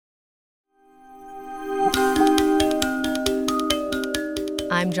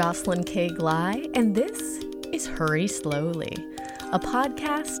I'm Jocelyn K. Glei, and this is Hurry Slowly, a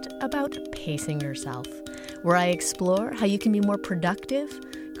podcast about pacing yourself, where I explore how you can be more productive,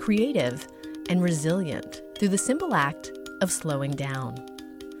 creative, and resilient through the simple act of slowing down.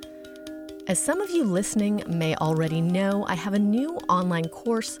 As some of you listening may already know, I have a new online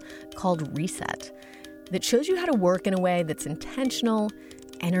course called Reset that shows you how to work in a way that's intentional,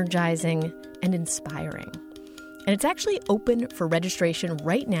 energizing, and inspiring. And it's actually open for registration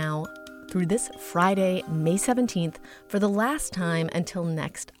right now through this Friday, May 17th, for the last time until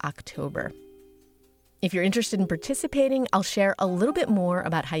next October. If you're interested in participating, I'll share a little bit more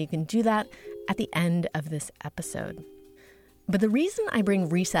about how you can do that at the end of this episode. But the reason I bring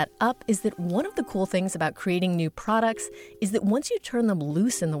Reset up is that one of the cool things about creating new products is that once you turn them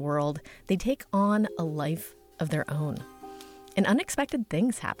loose in the world, they take on a life of their own. And unexpected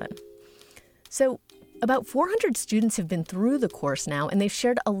things happen. So about 400 students have been through the course now, and they've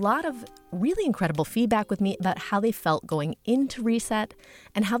shared a lot of really incredible feedback with me about how they felt going into Reset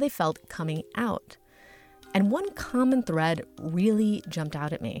and how they felt coming out. And one common thread really jumped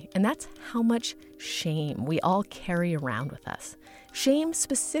out at me, and that's how much shame we all carry around with us. Shame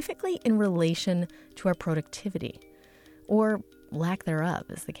specifically in relation to our productivity, or lack thereof,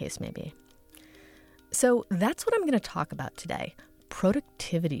 as the case may be. So that's what I'm going to talk about today,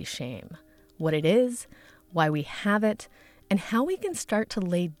 productivity shame. What it is, why we have it, and how we can start to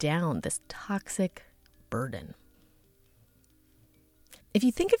lay down this toxic burden. If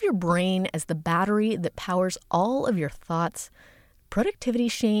you think of your brain as the battery that powers all of your thoughts, productivity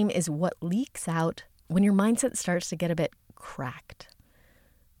shame is what leaks out when your mindset starts to get a bit cracked.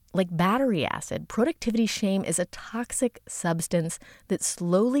 Like battery acid, productivity shame is a toxic substance that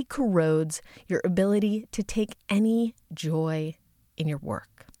slowly corrodes your ability to take any joy in your work.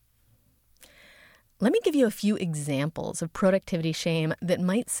 Let me give you a few examples of productivity shame that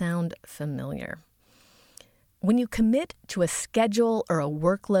might sound familiar. When you commit to a schedule or a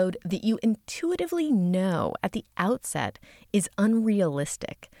workload that you intuitively know at the outset is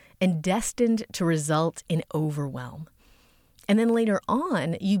unrealistic and destined to result in overwhelm, and then later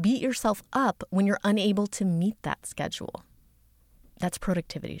on you beat yourself up when you're unable to meet that schedule, that's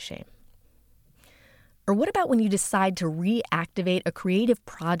productivity shame. Or what about when you decide to reactivate a creative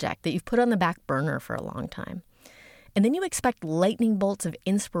project that you've put on the back burner for a long time? And then you expect lightning bolts of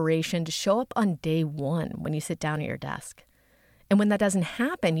inspiration to show up on day one when you sit down at your desk. And when that doesn't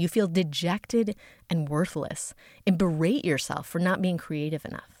happen, you feel dejected and worthless and berate yourself for not being creative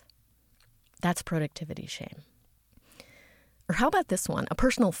enough. That's productivity shame. Or how about this one, a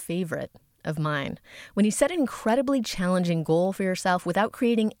personal favorite of mine, when you set an incredibly challenging goal for yourself without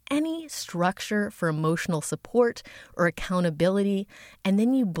creating any structure for emotional support or accountability, and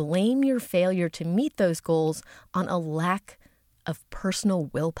then you blame your failure to meet those goals on a lack of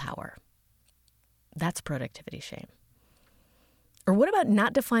personal willpower. That's productivity shame. Or what about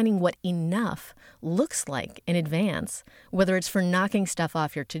not defining what enough looks like in advance, whether it's for knocking stuff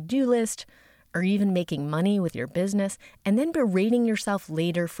off your to-do list or even making money with your business, and then berating yourself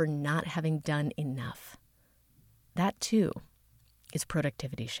later for not having done enough? That too is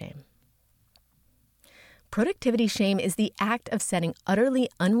productivity shame. Productivity shame is the act of setting utterly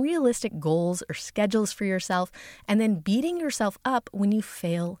unrealistic goals or schedules for yourself and then beating yourself up when you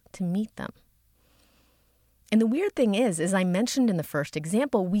fail to meet them. And the weird thing is, as I mentioned in the first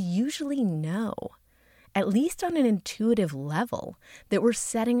example, we usually know, at least on an intuitive level, that we're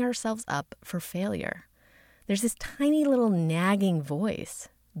setting ourselves up for failure. There's this tiny little nagging voice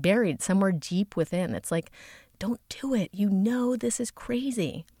buried somewhere deep within that's like, don't do it. You know this is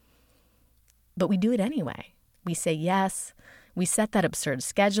crazy. But we do it anyway. We say yes, we set that absurd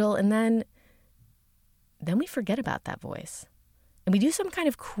schedule, and then we forget about that voice. And we do some kind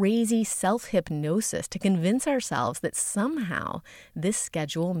of crazy self-hypnosis to convince ourselves that somehow this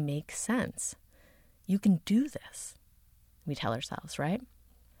schedule makes sense. You can do this, we tell ourselves, right?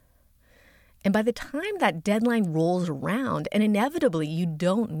 And by the time that deadline rolls around and inevitably you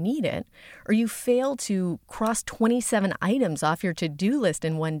don't meet it, or you fail to cross 27 items off your to-do list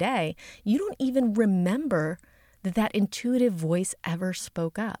in one day, you don't even remember that intuitive voice ever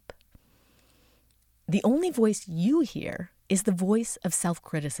spoke up. The only voice you hear is the voice of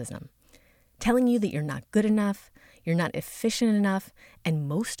self-criticism, telling you that you're not good enough, you're not efficient enough, and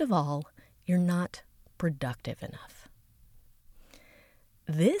most of all, you're not productive enough.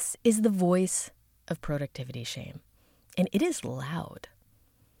 This is the voice of productivity shame, and it is loud.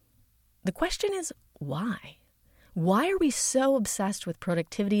 The question is, why? Why are we so obsessed with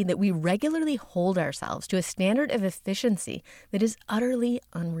productivity that we regularly hold ourselves to a standard of efficiency that is utterly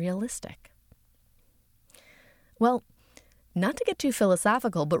unrealistic? Well, Not to get too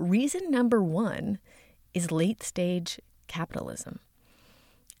philosophical, but reason number one is late-stage capitalism.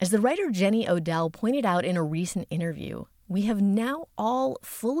 As the writer Jenny Odell pointed out in a recent interview, we have now all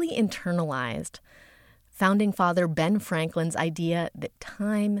fully internalized founding father Ben Franklin's idea that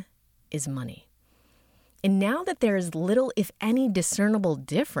time is money. And now that there is little, if any, discernible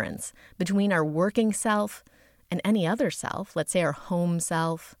difference between our working self and any other self, let's say our home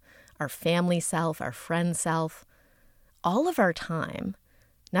self, our family self, our friend self, all of our time,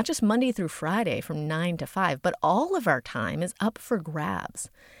 not just Monday through Friday from 9 to 5, but all of our time is up for grabs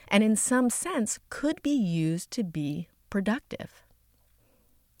and in some sense could be used to be productive.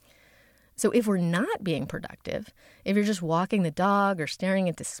 So if we're not being productive, if you're just walking the dog or staring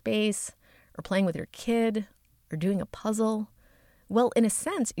into space or playing with your kid or doing a puzzle, well, in a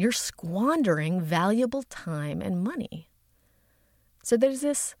sense, you're squandering valuable time and money. So there's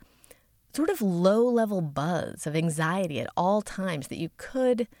this sort of low-level buzz of anxiety at all times that you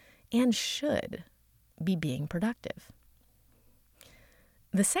could and should be being productive.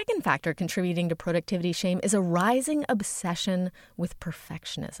 The second factor contributing to productivity shame is a rising obsession with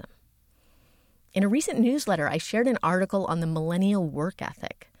perfectionism. In a recent newsletter, I shared an article on the millennial work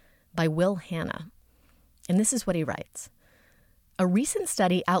ethic by Will Hanna, and this is what he writes. A recent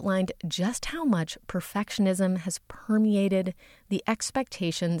study outlined just how much perfectionism has permeated the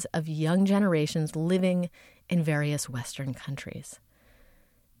expectations of young generations living in various Western countries.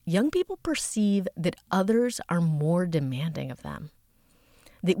 Young people perceive that others are more demanding of them,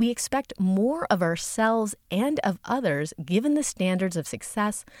 that we expect more of ourselves and of others given the standards of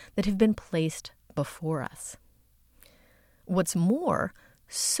success that have been placed before us. What's more,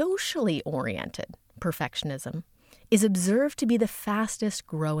 socially oriented perfectionism is observed to be the fastest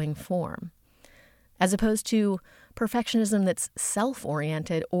growing form, as opposed to perfectionism that's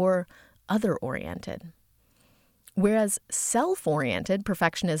self-oriented or other-oriented. Whereas self-oriented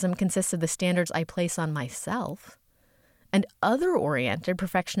perfectionism consists of the standards I place on myself, and other-oriented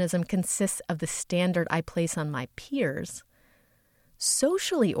perfectionism consists of the standard I place on my peers,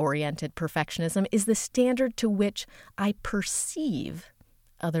 socially oriented perfectionism is the standard to which I perceive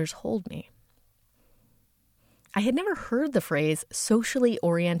others hold me. I had never heard the phrase socially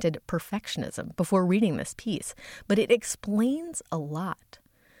oriented perfectionism before reading this piece, but it explains a lot.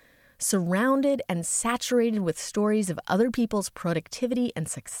 Surrounded and saturated with stories of other people's productivity and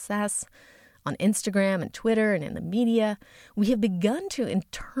success on Instagram and Twitter and in the media, we have begun to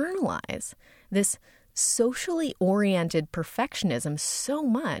internalize this socially oriented perfectionism so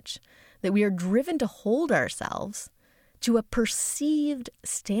much that we are driven to hold ourselves to a perceived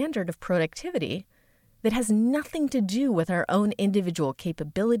standard of productivity that has nothing to do with our own individual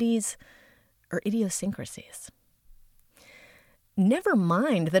capabilities or idiosyncrasies. Never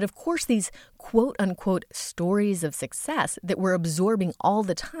mind that, of course, these quote-unquote stories of success that we're absorbing all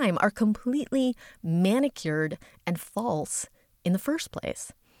the time are completely manicured and false in the first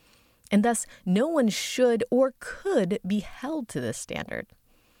place. And thus, no one should or could be held to this standard.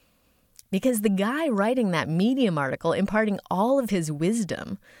 Because the guy writing that Medium article, imparting all of his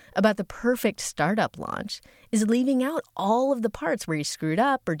wisdom about the perfect startup launch, is leaving out all of the parts where he screwed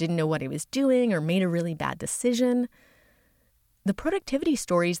up or didn't know what he was doing or made a really bad decision. The productivity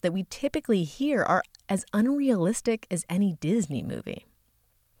stories that we typically hear are as unrealistic as any Disney movie.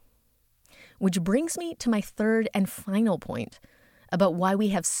 Which brings me to my third and final point about why we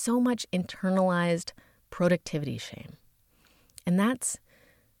have so much internalized productivity shame. And that's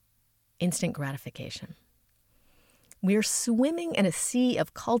instant gratification. We are swimming in a sea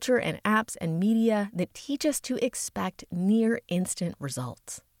of culture and apps and media that teach us to expect near instant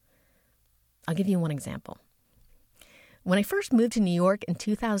results. I'll give you one example. When I first moved to New York in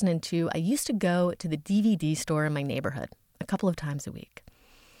 2002, I used to go to the DVD store in my neighborhood a couple of times a week.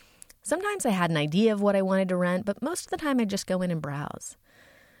 Sometimes I had an idea of what I wanted to rent, but most of the time I'd just go in and browse.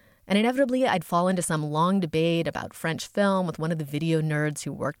 And inevitably, I'd fall into some long debate about French film with one of the video nerds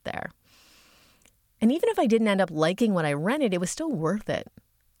who worked there. And even if I didn't end up liking what I rented, it was still worth it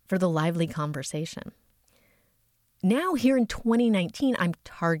for the lively conversation. Now, here in 2019, I'm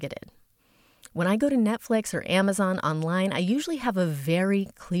targeted. When I go to Netflix or Amazon online, I usually have a very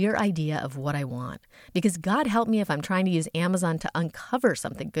clear idea of what I want. Because God help me if I'm trying to use Amazon to uncover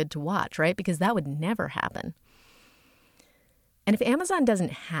something good to watch, right? Because that would never happen. And if Amazon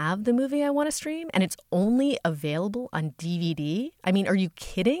doesn't have the movie I want to stream and it's only available on DVD, I mean, are you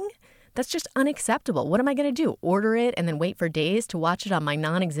kidding? That's just unacceptable. What am I going to do? Order it and then wait for days to watch it on my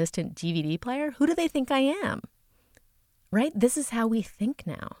non-existent DVD player? Who do they think I am? Right? This is how we think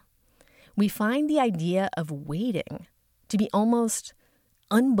now. We find the idea of waiting to be almost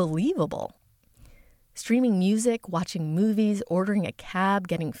unbelievable. Streaming music, watching movies, ordering a cab,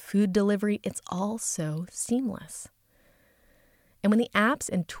 getting food delivery, it's all so seamless. And when the apps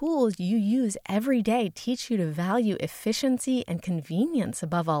and tools you use every day teach you to value efficiency and convenience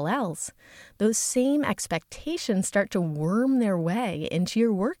above all else, those same expectations start to worm their way into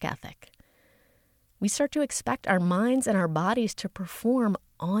your work ethic. We start to expect our minds and our bodies to perform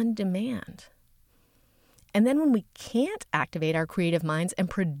on demand. And then when we can't activate our creative minds and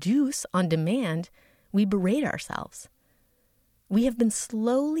produce on demand, we berate ourselves. We have been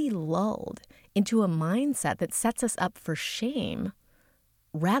slowly lulled into a mindset that sets us up for shame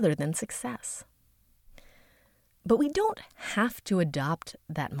rather than success. But we don't have to adopt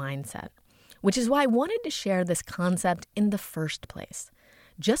that mindset, which is why I wanted to share this concept in the first place.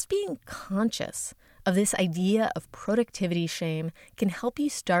 Just being conscious of this idea of productivity shame can help you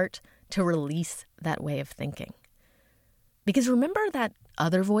start to release that way of thinking. Because remember that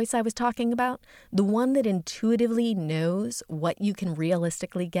other voice I was talking about? The one that intuitively knows what you can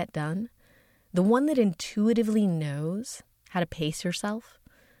realistically get done? The one that intuitively knows how to pace yourself?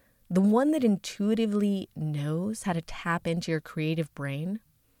 The one that intuitively knows how to tap into your creative brain?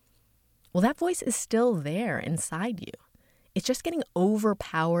 Well, that voice is still there inside you. It's just getting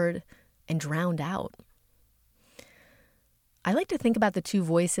overpowered and drowned out. I like to think about the two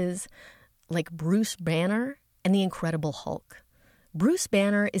voices like Bruce Banner and the Incredible Hulk. Bruce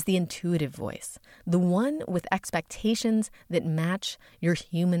Banner is the intuitive voice, the one with expectations that match your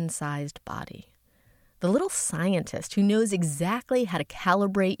human-sized body. The little scientist who knows exactly how to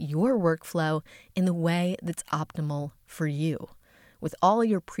calibrate your workflow in the way that's optimal for you, with all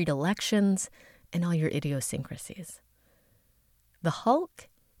your predilections and all your idiosyncrasies. The Hulk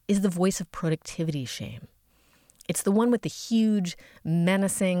is the voice of productivity shame. It's the one with the huge,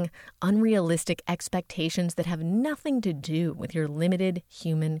 menacing, unrealistic expectations that have nothing to do with your limited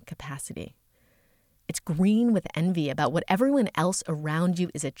human capacity. It's green with envy about what everyone else around you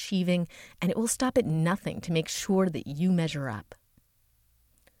is achieving, and it will stop at nothing to make sure that you measure up.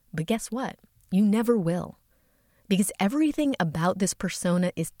 But guess what? You never will. Because everything about this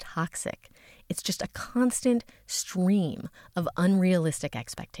persona is toxic. It's just a constant stream of unrealistic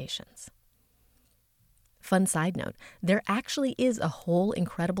expectations. Fun side note, there actually is a whole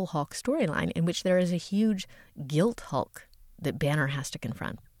Incredible Hulk storyline in which there is a huge guilt Hulk that Banner has to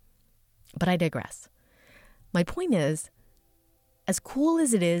confront. But I digress. My point is, as cool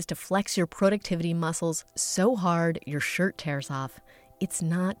as it is to flex your productivity muscles so hard your shirt tears off, it's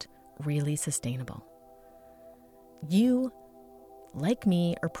not really sustainable. You, like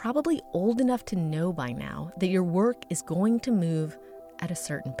me, are probably old enough to know by now that your work is going to move at a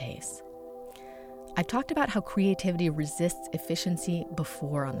certain pace. I've talked about how creativity resists efficiency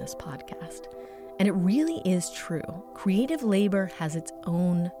before on this podcast, and it really is true. Creative labor has its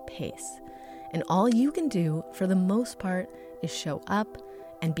own pace, and all you can do, for the most part, is show up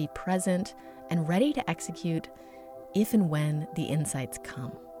and be present and ready to execute if and when the insights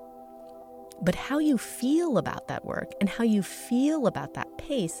come. But how you feel about that work and how you feel about that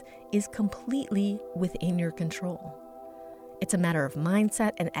pace is completely within your control. It's a matter of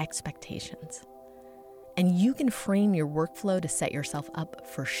mindset and expectations. And you can frame your workflow to set yourself up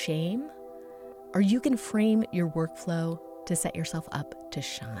for shame, or you can frame your workflow to set yourself up to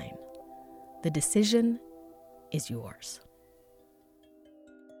shine. The decision is yours.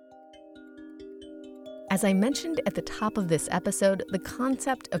 As I mentioned at the top of this episode, the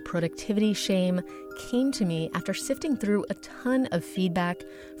concept of productivity shame came to me after sifting through a ton of feedback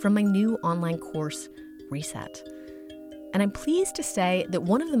from my new online course, Reset. And I'm pleased to say that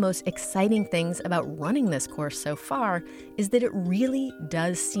one of the most exciting things about running this course so far is that it really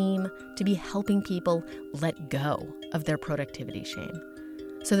does seem to be helping people let go of their productivity shame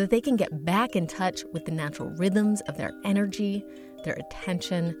so that they can get back in touch with the natural rhythms of their energy, their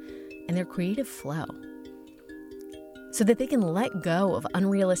attention, and their creative flow. So that they can let go of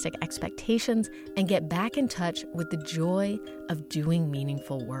unrealistic expectations and get back in touch with the joy of doing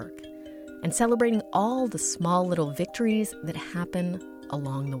meaningful work and celebrating all the small little victories that happen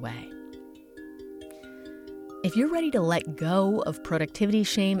along the way. If you're ready to let go of productivity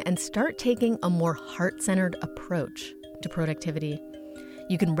shame and start taking a more heart-centered approach to productivity,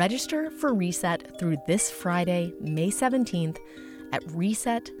 you can register for Reset through this Friday, May 17th at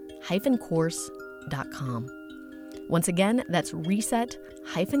reset-course.com. Once again, that's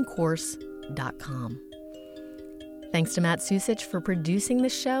reset-course.com. Thanks to Matt Susich for producing the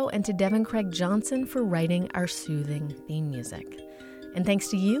show and to Devin Craig Johnson for writing our soothing theme music. And thanks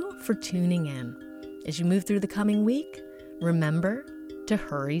to you for tuning in. As you move through the coming week, remember to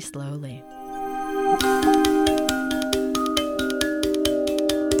hurry slowly.